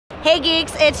Hey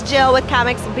geeks, it's Jill with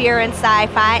Comics, Beer, and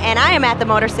Sci-Fi, and I am at the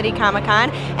Motor City Comic Con,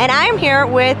 and I am here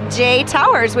with Jay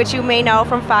Towers, which you may know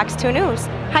from Fox 2 News.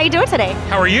 How you doing today?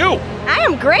 How are you? I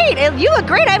am great. You look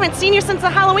great. I haven't seen you since the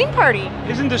Halloween party.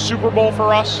 Isn't this Super Bowl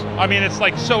for us? I mean, it's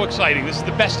like so exciting. This is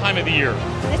the best time of the year.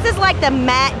 This is like the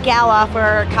Met Gala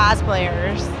for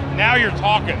cosplayers. Now you're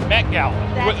talking Met Gala.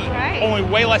 That's right. Only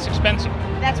way less expensive.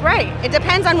 That's right. It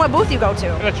depends on what booth you go to.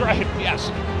 That's right,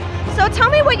 yes. So tell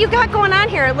me what you got going on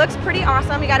here. It looks pretty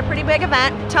awesome. You got a pretty big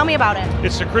event. Tell me about it.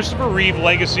 It's the Christopher Reeve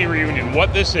Legacy Reunion.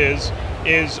 What this is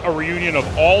a reunion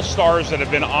of all stars that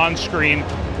have been on screen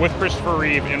with Christopher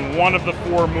Reeve in one of the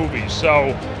 4 movies.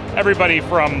 So everybody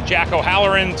from Jack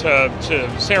O'Halloran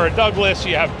to Sarah Douglas.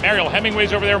 You have Mariel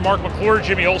Hemingway's over there, Mark McClure,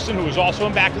 Jimmy Olsen, who is also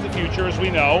in Back to the Future, as we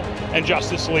know, and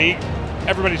Justice League.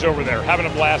 Everybody's over there having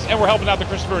a blast. And we're helping out the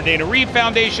Christopher and Dana Reeve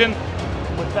Foundation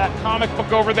with that comic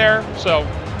book over there. So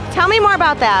tell me more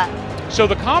about that. So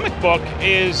the comic book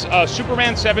is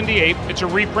Superman 78. It's a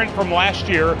reprint from last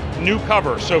year, new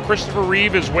cover. So Christopher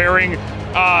Reeve is wearing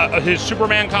his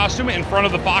Superman costume in front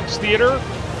of the Fox Theater,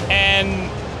 and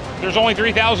there's only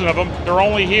 3,000 of them. They're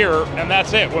only here, and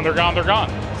that's it. When they're gone, they're gone.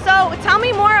 So tell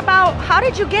me more about how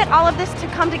did you get all of this to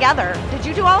come together? Did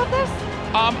you do all of this?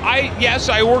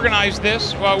 I organized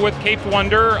this with Caped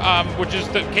Wonder, which is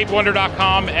the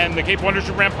CapedWonder.com and the Caped Wonder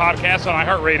Superman podcast on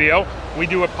iHeartRadio. We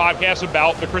do a podcast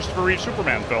about the Christopher Reeve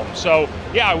Superman film. So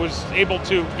yeah, I was able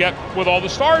to get with all the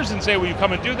stars and say, will you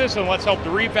come and do this and let's help the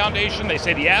Reeve Foundation? They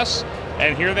said yes,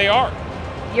 and here they are.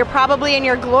 You're probably in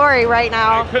your glory right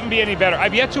now. It couldn't be any better.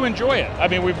 I've yet to enjoy it. I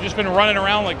mean, we've just been running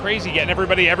around like crazy, getting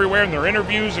everybody everywhere in their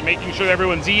interviews and making sure that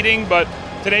everyone's eating, but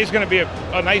today's going to be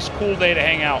a nice, cool day to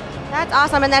hang out. That's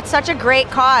awesome, and that's such a great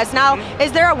cause. Now,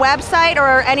 is there a website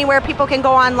or anywhere people can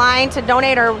go online to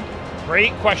donate? Or?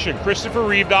 Great question,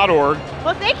 ChristopherReeve.org.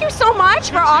 Well, thank you so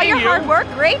much for all your hard work.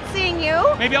 Great seeing you.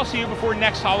 Maybe I'll see you before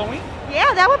next Halloween.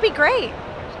 Yeah, that would be great.